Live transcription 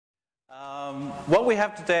What we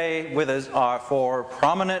have today with us are 4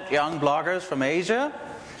 prominent young bloggers from Asia.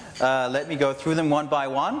 Let me go through them one by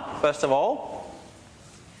one. First of all,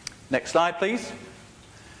 next slide please.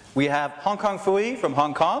 We have Kong Phooey from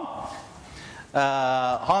Hong Kong.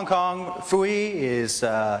 Kong Phooey is,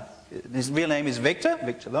 his real name is Victor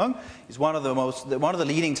Leung. He's one of the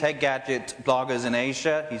leading tech gadget bloggers in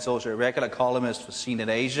Asia. He's also a regular columnist for CNN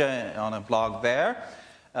Asia on a blog there.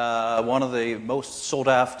 One of the most sought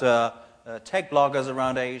after tech bloggers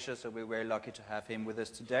around Asia, so we're very lucky to have him with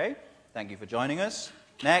us today. Thank you for joining us.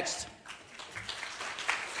 Next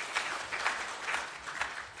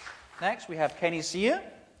we have Kenny Sear.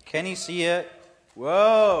 Kenny Sear,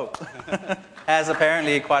 whoa, has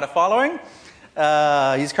apparently quite a following.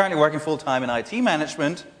 He's currently working full-time in IT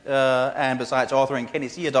management, and besides authoring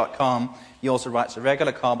kennysear.com, he also writes a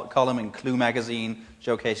regular column in Clue magazine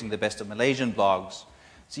showcasing the best of Malaysian blogs.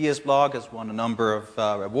 Sear's blog has won a number of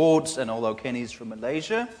awards, and although Kenny's from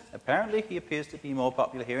Malaysia, apparently he appears to be more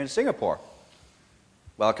popular here in Singapore.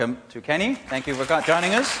 Welcome to Kenny. Thank you for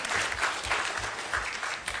joining us.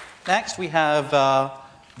 Next we have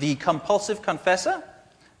the Compulsive Confessor,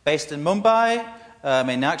 based in Mumbai.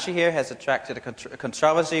 Meenakshi here has attracted a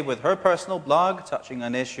controversy with her personal blog, touching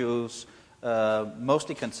on issues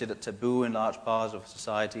mostly considered taboo in large parts of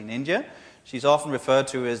society in India. She's often referred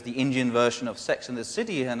to as the Indian version of Sex and the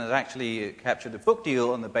City, and has actually captured a book deal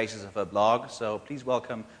on the basis of her blog. So please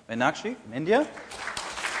welcome Meenakshi from India.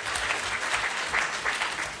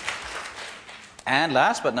 And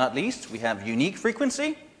last but not least, we have Unique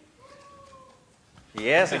Frequency.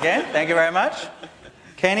 Yes, again, thank you very much.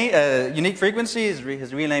 Kenny, Unique Frequency, his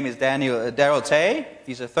real name is Daryl Tay.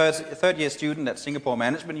 He's a third-year student at Singapore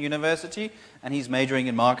Management University, and he's majoring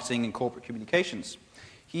in marketing and corporate communications.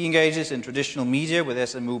 He engages in traditional media with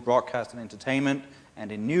SMU broadcast and entertainment,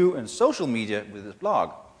 and in new and social media with his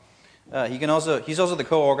blog. He's also the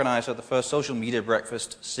co-organizer of the first social media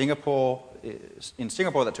breakfast in Singapore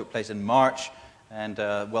that took place in March, and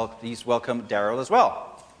please welcome Daryl as well.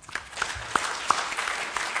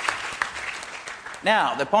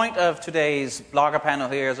 Now, the point of today's blogger panel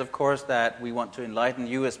here is, of course, that we want to enlighten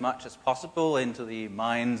you as much as possible into the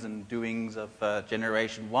minds and doings of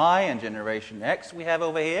Generation Y and Generation X we have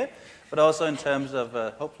over here, but also in terms of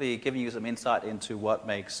hopefully giving you some insight into what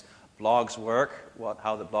makes blogs work,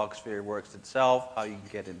 how the blog sphere works itself, how you can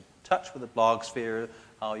get in touch with the blog sphere,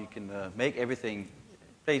 how you can make everything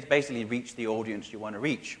basically reach the audience you want to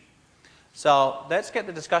reach. So let's get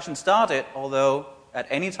the discussion started, although at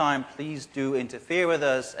any time, please do interfere with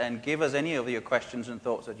us and give us any of your questions and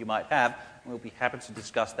thoughts that you might have. We'll be happy to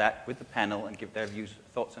discuss that with the panel and give their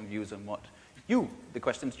thoughts and views on the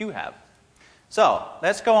questions you have. So,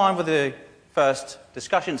 let's go on with the first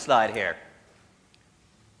discussion slide here.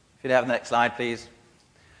 If you'd have the next slide, please.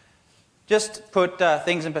 Just put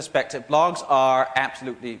things in perspective. Blogs are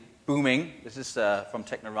absolutely booming. This is from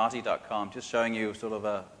technorati.com, just showing you sort of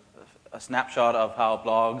a snapshot of how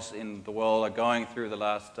blogs in the world are going through the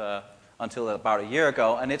last, until about a year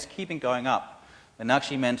ago, and it's keeping going up.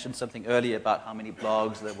 Meenakshi mentioned something earlier about how many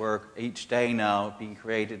blogs there were each day now being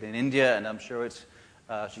created in India, and I'm sure it's,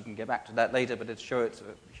 she can get back to that later, but it's sure it's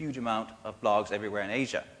a huge amount of blogs everywhere in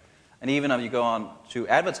Asia. And even if you go on to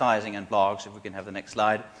advertising and blogs, if we can have the next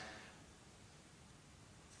slide,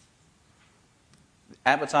 the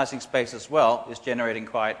advertising space as well is generating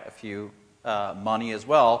quite a few money as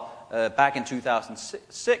well. Back in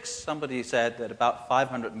 2006, somebody said that about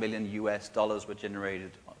 $500 million US were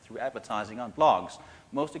generated through advertising on blogs,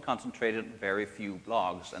 mostly concentrated on very few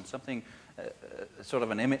blogs, and something, sort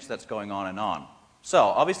of an image that's going on and on. So,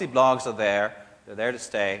 obviously blogs are there, they're there to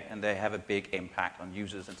stay, and they have a big impact on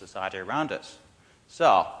users and society around us.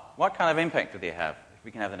 So, what kind of impact do they have? If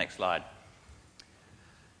we can have the next slide.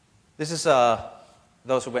 This is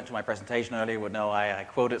those who went to my presentation earlier would know I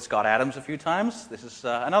quoted Scott Adams a few times. This is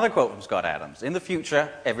another quote from Scott Adams. In the future,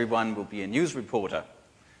 everyone will be a news reporter.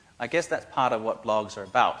 I guess that's part of what blogs are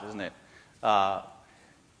about, isn't it?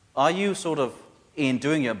 Are you sort of in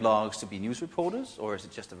doing your blogs to be news reporters, or is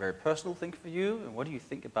it just a very personal thing for you? And what do you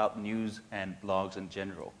think about news and blogs in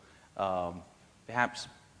general? Perhaps,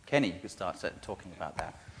 Kenny, you could start talking about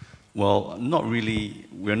that. Well, not really.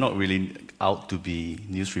 We're not really out to be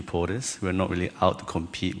news reporters. We're not really out to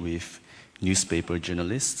compete with newspaper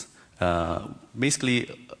journalists. Basically,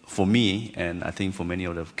 for me, and I think for many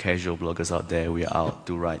of the casual bloggers out there, we are out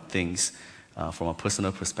to write things from a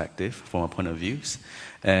personal perspective, from our point of views,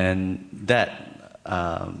 and that,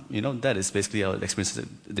 that is basically our experiences,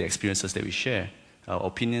 the experiences that we share, our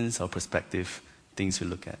opinions, our perspective, things we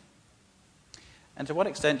look at. And to what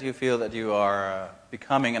extent do you feel that you are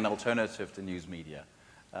becoming an alternative to news media?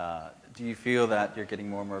 Do you feel that you're getting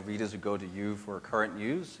more and more readers who go to you for current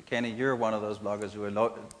news? Kenny, you're one of those bloggers who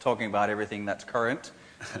are talking about everything that's current.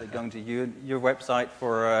 They're going to your website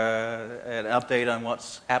for an update on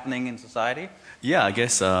what's happening in society? Yeah, I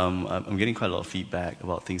guess I'm getting quite a lot of feedback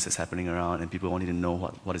about things that's happening around, and people wanting to know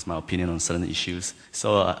what is my opinion on certain issues.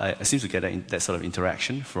 So I seem to get that sort of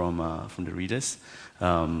interaction from the readers.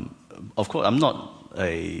 Of course, I'm not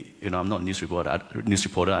a news reporter.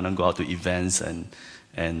 I don't go out to events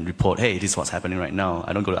and report, hey, this is what's happening right now.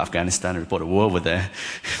 I don't go to Afghanistan and report the war over there,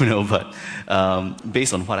 But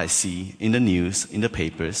based on what I see in the news, in the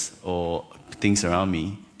papers, or things around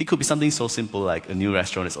me, it could be something so simple like a new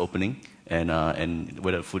restaurant is opening, and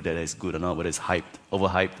whether the food there is good or not, whether it's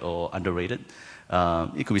overhyped or underrated.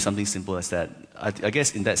 It could be something simple as that. I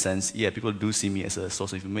guess in that sense, yeah, people do see me as a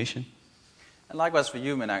source of information. And likewise for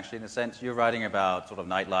you, Meenakshi, in a sense, you're writing about sort of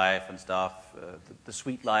nightlife and stuff, the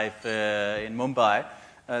sweet life in Mumbai.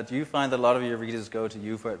 Do you find that a lot of your readers go to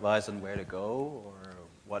you for advice on where to go or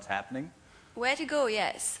what's happening? Where to go,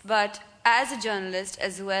 yes. But as a journalist,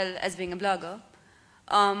 as well as being a blogger,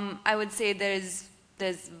 I would say there's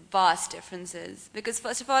vast differences. Because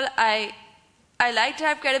first of all, I like to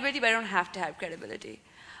have credibility, but I don't have to have credibility.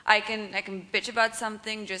 I can bitch about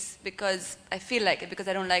something just because I feel like it, because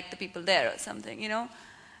I don't like the people there or something,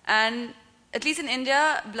 And at least in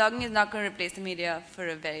India, blogging is not going to replace the media for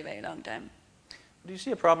a very, very long time. Do you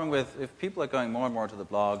see a problem with, if people are going more and more to the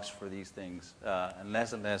blogs for these things, and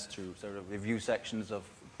less to sort of review sections of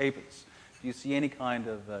papers, do you see any kind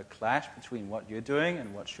of clash between what you're doing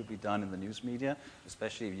and what should be done in the news media,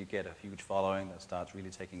 especially if you get a huge following that starts really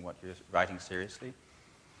taking what you're writing seriously?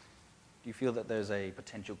 Do you feel that there's a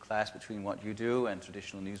potential clash between what you do and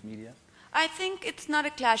traditional news media? I think it's not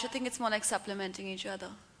a clash. I think it's more like supplementing each other.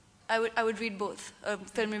 I would read both, a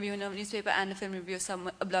film review in a newspaper and a film review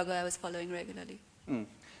of a blogger I was following regularly.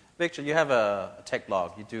 Victor, you have a tech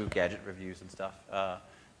blog. You do gadget reviews and stuff.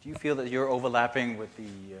 Do you feel that you're overlapping with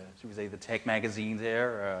the tech magazines there?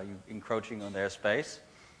 Or are you encroaching on their space?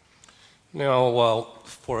 No, well,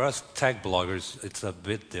 for us tech bloggers, it's a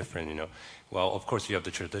bit different, Well, of course, you have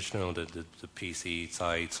the traditional, the PC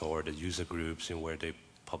sites or the user groups where they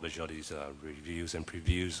publish all these reviews and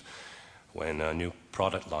previews when a new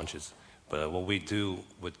product launches. But what we do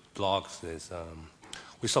with blogs is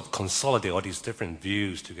we sort of consolidate all these different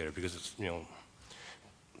views together because it's,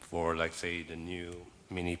 for like say the new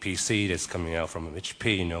mini PC that's coming out from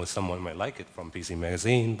HP, someone might like it from PC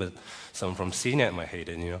Magazine, but someone from CNET might hate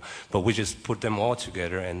it, But we just put them all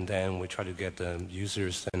together and then we try to get the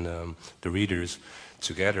users and the readers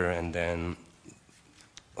together and then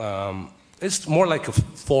it's more like a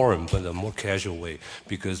forum, but a more casual way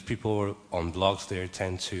because people on blogs there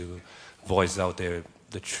tend to voice out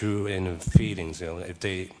the true inner feelings, If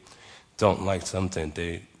they don't like something,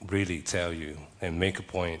 they really tell you and make a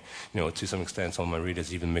point. To some extent, some of my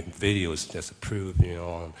readers even make videos just to prove,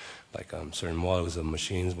 on like certain models of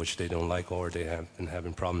machines which they don't like or they have been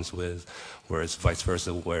having problems with, whereas vice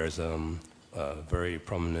versa, whereas a very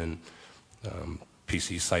prominent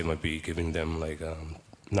PC site might be giving them like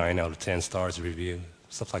 9 out of 10 stars review,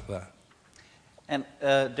 stuff like that. And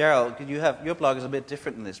Daryl, your blog is a bit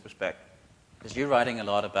different in this respect because you're writing a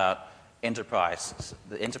lot about the enterprise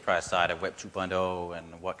side of Web 2.0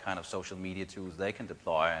 and what kind of social media tools they can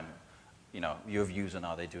deploy and, your views on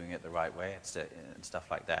are they doing it the right way and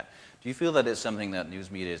stuff like that. Do you feel that it's something that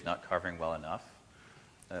news media is not covering well enough?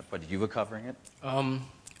 But you were covering it?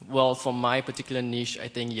 Well, for my particular niche, I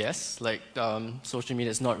think yes. Like, social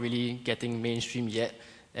media is not really getting mainstream yet.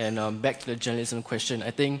 And back to the journalism question,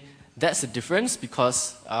 I think that's the difference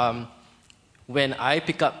because when I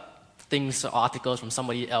pick up things, articles from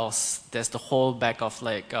somebody else, there's the whole back of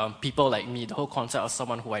like people like me, the whole concept of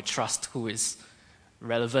someone who I trust, who is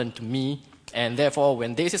relevant to me, and therefore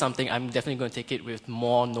when they say something, I'm definitely going to take it with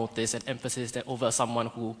more notice and emphasis than over someone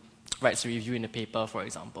who writes a review in the paper, for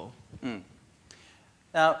example.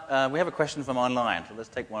 Now, we have a question from online, so let's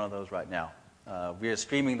take one of those right now. We are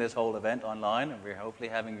streaming this whole event online, and we're hopefully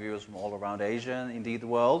having viewers from all around Asia and indeed the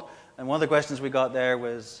world. And one of the questions we got there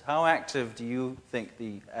was, how active do you think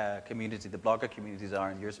the community, the blogger communities are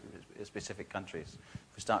in your specific countries?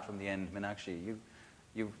 If we start from the end, Meenakshi,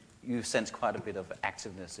 you sense quite a bit of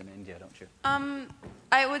activeness in India, don't you?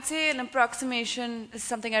 I would say an approximation, this is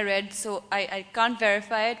something I read, so I can't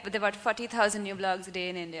verify it, but there are about 40,000 new blogs a day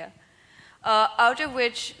in India. Out of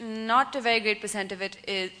which not a very great percent of it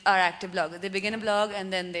are active bloggers. They begin a blog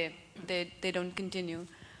and then they don't continue.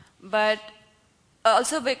 But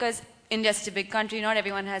also because India is such a big country, not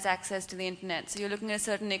everyone has access to the internet. So you're looking at a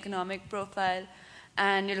certain economic profile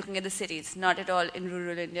and you're looking at the cities, not at all in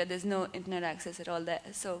rural India. There's no internet access at all there.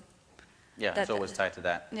 So yeah, it's always tied to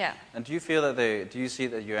that. Yeah. And do you feel that do you see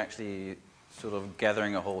that you're actually sort of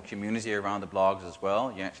gathering a whole community around the blogs as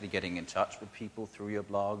well? You're actually getting in touch with people through your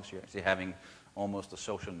blogs. You're actually having almost a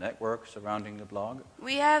social network surrounding the blog.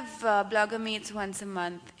 We have blogger meets once a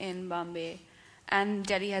month in Bombay, and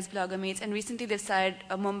Delhi has blogger meets. And recently they started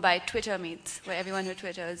Mumbai Twitter meets, where everyone who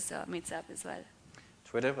Twitters meets up as well.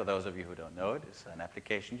 Twitter, for those of you who don't know it, is an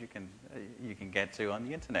application you can get to on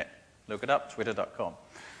the internet. Look it up, twitter.com.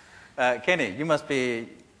 Kenny,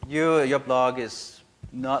 your blog is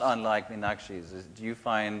not unlike Meenakshi's. Do you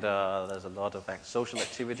find there's a lot of social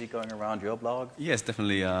activity going around your blog? Yes,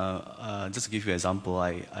 definitely. Just to give you an example,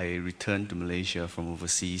 I returned to Malaysia from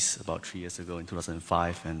overseas about 3 years ago in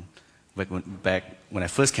 2005, and when I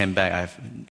first came back,